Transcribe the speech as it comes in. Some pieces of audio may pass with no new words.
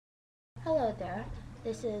Hello there,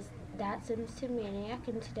 this is That Sims 2 Maniac,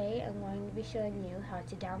 and today I'm going to be showing you how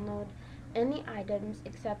to download any items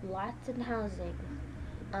except lots and housing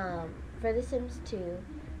for The Sims 2.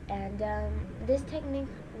 And this technique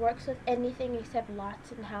works with anything except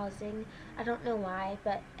lots and housing. I don't know why,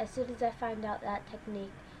 but as soon as I find out that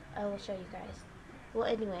technique, I will show you guys. Well,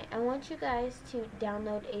 anyway, I want you guys to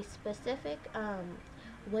download a specific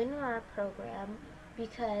WinRar program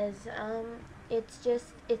because it's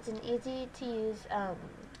an easy to use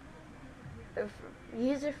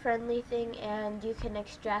user friendly thing, and you can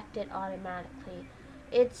extract it automatically.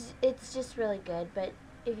 It's just really good, but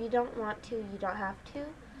if you don't want to, you don't have to.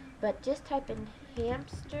 But just type in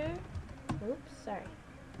hamster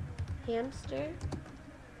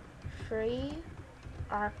free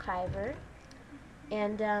archiver,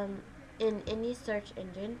 and in any search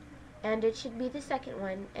engine, and it should be the second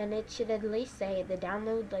one, and it should at least say the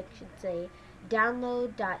download, like should say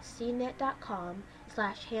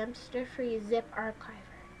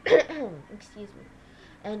download.cnet.com/hamsterfreeziparchiver. Excuse me.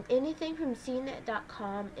 And anything from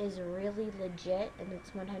cnet.com is really legit, and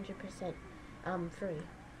it's 100% free.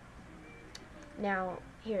 Now,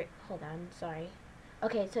 here, hold on, sorry.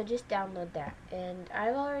 Okay, so just download that, and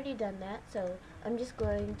I've already done that, so I'm just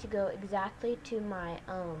going to go exactly to my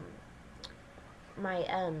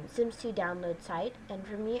Sims 2 download site, and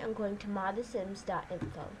for me, I'm going to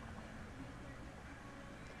modthesims.info.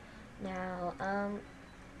 Now,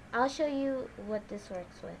 I'll show you what this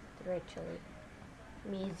works with virtually.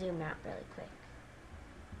 Let me zoom out really quick.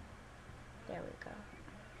 There we go.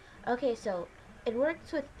 Okay, so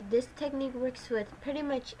this technique works with pretty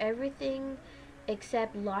much everything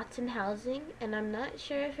except lots and housing, and I'm not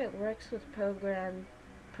sure if it works with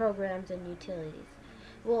programs and utilities.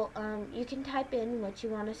 Well, you can type in what you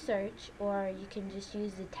want to search, or you can just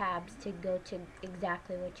use the tabs to go to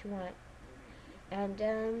exactly what you want. And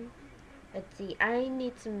let's see, I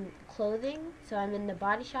need some clothing, so I'm in the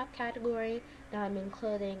body shop category. Now I'm in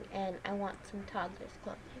clothing, and I want some toddlers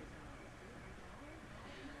clothing.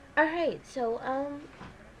 Alright, so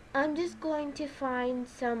I'm just going to find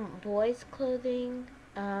some boys clothing.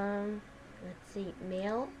 Let's see,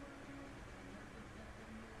 male.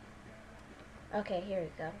 Okay, here we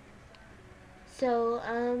go. So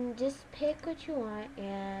just pick what you want,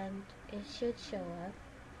 and it should show up.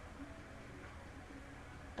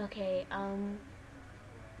 Okay, I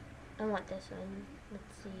want this one.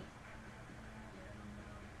 Let's see.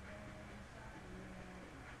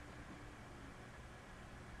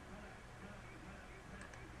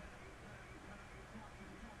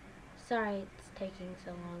 Sorry it's taking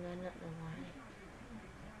so long, I don't know why.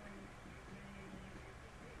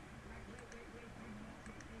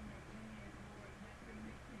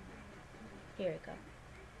 Here we go.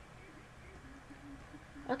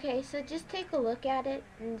 Okay, so just take a look at it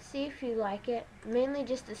and see if you like it. Mainly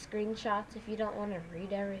just the screenshots if you don't want to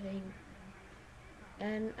read everything.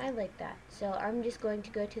 And I like that. So I'm just going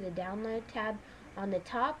to go to the download tab on the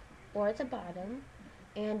top or the bottom.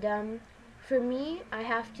 And for me, I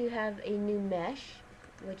have to have a new mesh,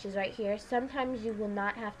 which is right here. Sometimes you will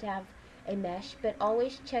not have to have a mesh, but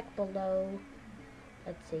always check below.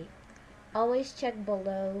 Let's see. Always check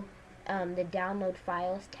below the download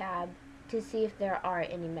files tab to see if there are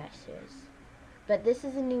any meshes. But this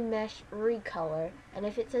is a new mesh recolor, and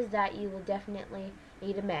if it says that, you will definitely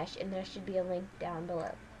need a mesh, and there should be a link down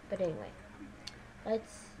below. But anyway,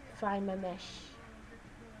 let's find my mesh.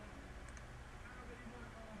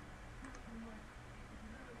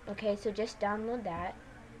 Okay, so just download that,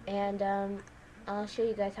 and I'll show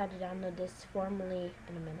you guys how to download this formally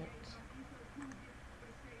in a minute.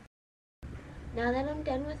 Now that I'm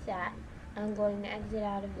done with that, I'm going to exit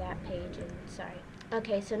out of that page, and sorry.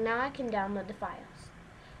 Okay, so now I can download the files.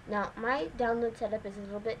 Now, my download setup is a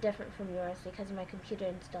little bit different from yours because my computer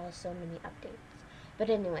installs so many updates. But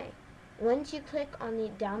anyway, once you click on the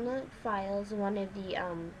download files, one of the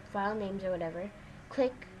file names or whatever,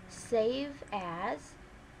 click Save As,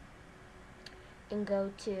 and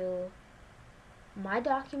go to My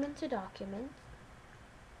Documents or Documents,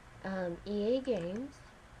 EA Games,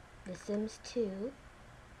 The Sims 2,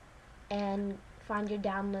 and find your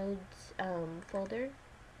downloads folder.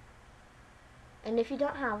 And if you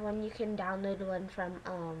don't have one, you can download one from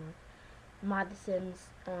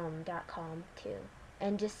modthesims.com too.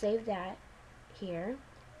 And just save that here.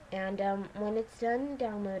 And when it's done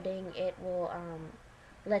downloading, it will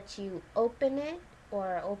let you open it,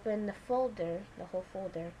 or open the folder, the whole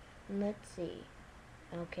folder. And let's see.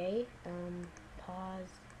 Okay,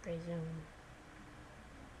 pause, resume.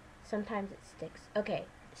 Sometimes it sticks. Okay,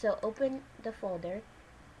 so open the folder,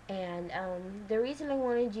 and the reason I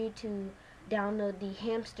wanted you to download the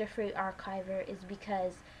hamster free archiver is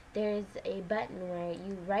because there's a button where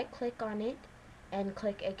you right click on it and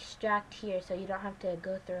click extract here, so you don't have to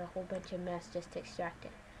go through a whole bunch of mess just to extract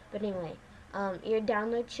it. But anyway, your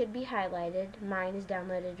download should be highlighted. Mine is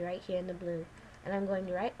downloaded right here in the blue, and I'm going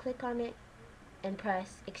to right click on it and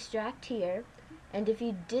press extract here. And if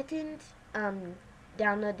you didn't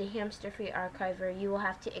download the hamster free archiver, you will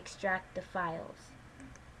have to extract the files,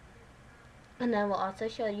 and I will also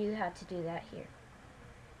show you how to do that here.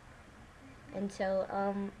 And so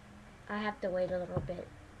I have to wait a little bit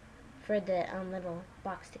for the little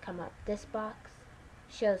box to come up. This box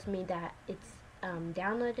shows me that it's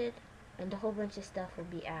downloaded, and a whole bunch of stuff will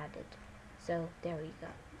be added. So there we go.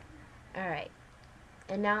 Alright,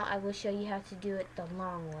 and now I will show you how to do it the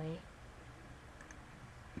long way.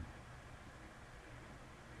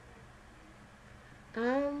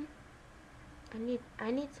 I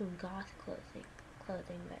need some goth clothing,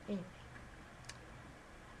 but anyway.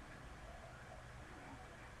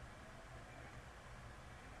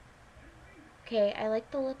 Okay, I like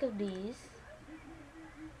the look of these.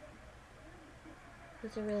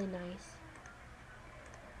 Those are really nice.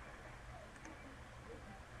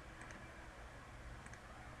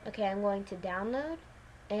 Okay, I'm going to download,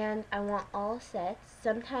 and I want all sets.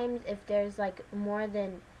 Sometimes if there's like more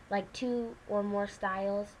than like 2 or more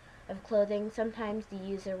styles of clothing, sometimes the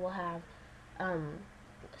user will have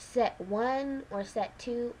set 1 or set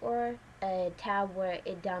 2 or a tab where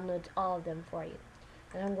it downloads all of them for you.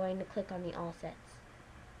 And I'm going to click on the all sets.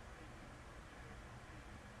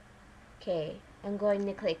 Okay, I'm going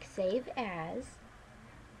to click Save As,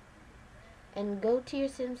 and go to your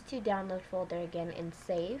Sims 2 download folder again and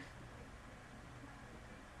save.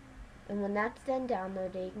 And when that's done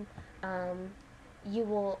downloading, you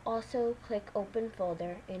will also click Open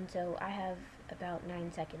Folder, and so I have about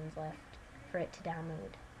 9 seconds left for it to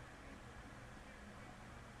download.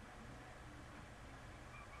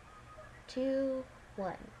 2,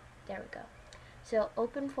 1. There we go. So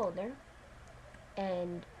open folder,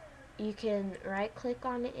 and you can right click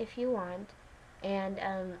on it if you want, and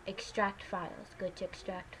extract files. Go to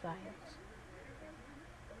extract files,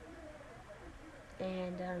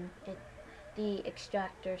 and the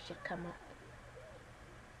extractor should come up.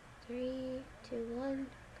 3, 2, 1.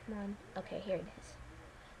 Come on. Okay, here it is.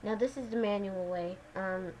 Now this is the manual way.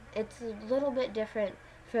 It's a little bit different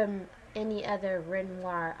from any other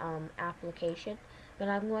WINrar application, but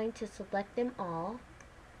I'm going to select them all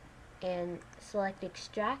and select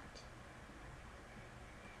extract,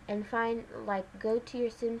 and find, like, go to your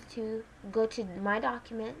Sims 2, go to My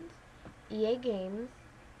Documents, EA Games,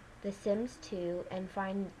 The Sims 2, and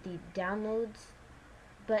find the Downloads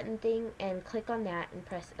button thing, and click on that and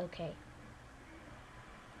press OK.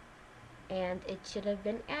 And it should have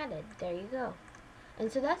been added. There you go.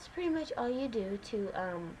 And so that's pretty much all you do to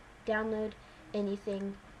download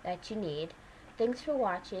anything that you need. Thanks for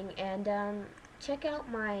watching, and check out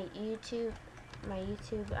my YouTube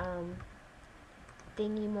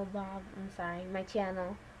thingy-mabob, my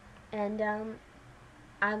channel, and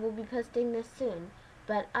I will be posting this soon.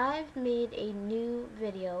 But I've made a new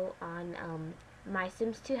video on my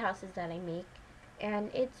Sims 2 houses that I make, and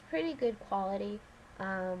it's pretty good quality,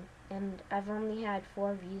 and I've only had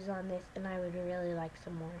 4 views on this, and I would really like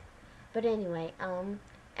some more. But anyway,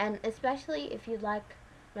 and especially if you like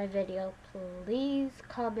my video, please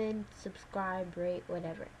comment, subscribe, rate,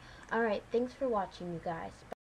 whatever. Alright, thanks for watching, you guys.